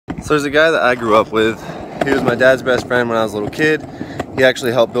So there's a guy that I grew up with. He was my dad's best friend when I was a little kid. He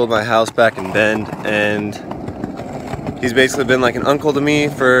actually helped build my house back in Bend, and he's basically been like an uncle to me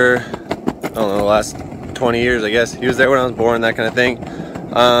for, I don't know, the last 20 years, I guess. He was there when I was born, that kind of thing.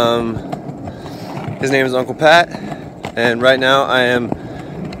 His name is Uncle Pat, and right now I am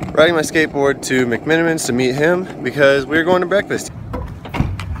riding my skateboard to McMinimans to meet him because we're going to breakfast.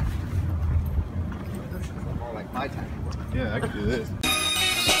 Yeah, I could do this.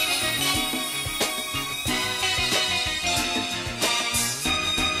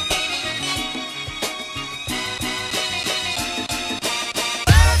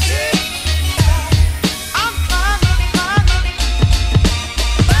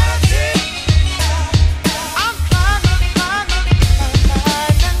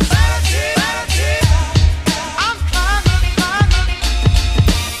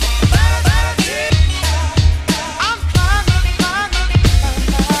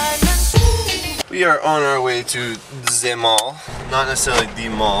 We are on our way to the mall. Not necessarily the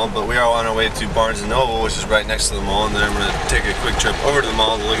mall, but we are on our way to Barnes & Noble, which is right next to the mall, and then I'm going to take a quick trip over to the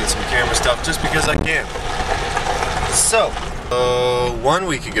mall to look at some camera stuff just because I can. So, 1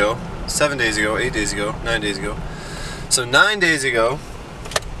 week ago, 7 days ago, 8 days ago, 9 days ago. So 9 days ago,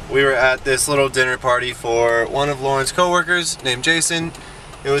 we were at this little dinner party for one of Lauren's co-workers named Jason.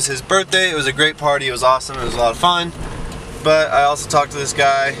 It was his birthday. It was a great party. It was awesome. It was a lot of fun. But I also talked to this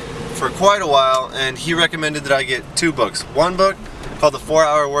guy for quite a while, and he recommended that I get 2 books. One book called The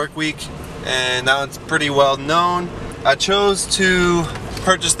 4-Hour Work Week, and that one's pretty well known. I chose to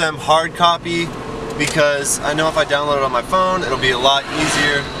purchase them hard copy because I know if I download it on my phone, it'll be a lot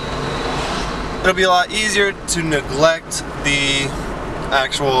easier. It'll be a lot easier to neglect the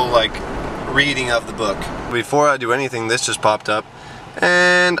actual reading of the book. Before I do anything, this just popped up,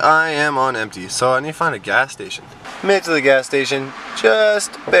 and I am on empty, so I need to find a gas station. Made it to the gas station,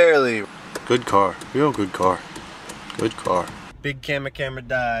 just barely. Good car, real good car. Good car. Big camera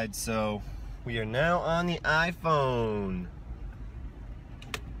died, so we are now on the iPhone.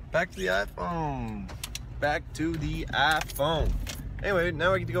 Back to the iPhone. Back to the iPhone. Anyway,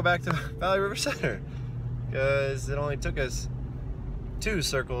 now we get to go back to Valley River Center because it only took us 2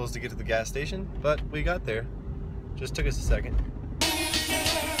 circles to get to the gas station, but we got there. Just took us a second.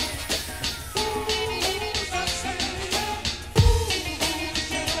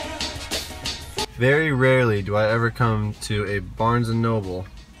 Very rarely do I ever come to a Barnes & Noble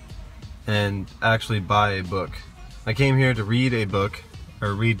and actually buy a book. I came here to read a book,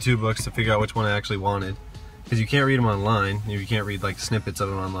 or read 2 books to figure out which one I actually wanted. Because you can't read them online, you can't read snippets of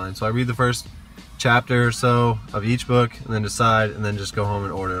them online. So I read the first chapter or so of each book and then decide, and then just go home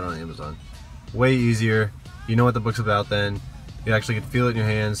and order it on Amazon. Way easier. You know what the book's about then. You actually get to feel it in your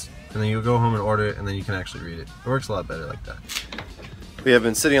hands, and then you go home and order it, and then you can actually read it. It works a lot better like that. We have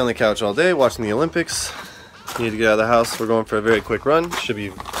been sitting on the couch all day watching the Olympics. Need to get out of the house. We're going for a very quick run. Should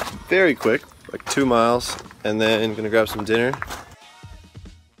be very quick, like 2 miles, and then gonna grab some dinner.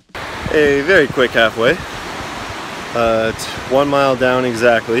 A very quick halfway. It's 1 mile down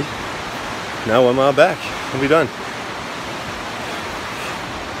exactly. Now 1 mile back. We'll be done.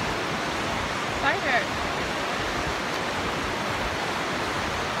 Spider.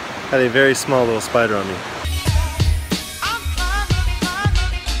 Had a very small little spider on me.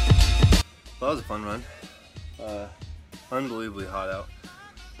 Well, that was a fun run. Unbelievably hot out.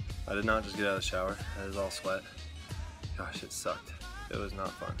 I did not just get out of the shower. I was all sweat. Gosh, it sucked. It was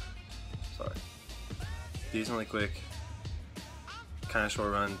not fun. Sorry. Decently quick, kind of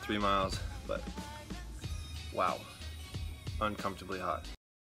short run, 3 miles, but wow, uncomfortably hot.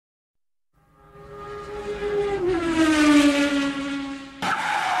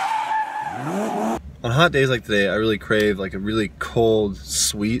 On hot days like today, I really crave a really cold,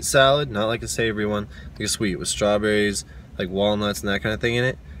 sweet salad, not like a savory one, like a sweet with strawberries, walnuts and that kind of thing in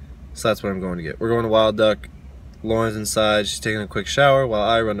it. So that's what I'm going to get. We're going to Wild Duck. Lauren's inside, she's taking a quick shower while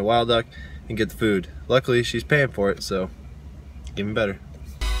I run to Wild Duck and get the food. Luckily, she's paying for it, so even better.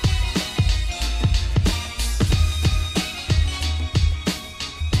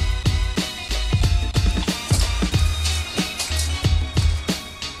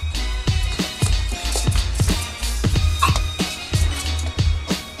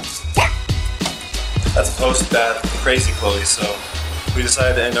 That's a post-bath crazy Chloe, so we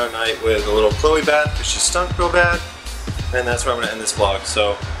decided to end our night with a little Chloe bath because she stunk real bad, and that's where I'm going to end this vlog.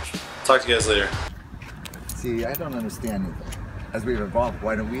 So, talk to you guys later. See, I don't understand. As we've evolved,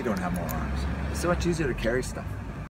 why don't we have more arms? It's so much easier to carry stuff.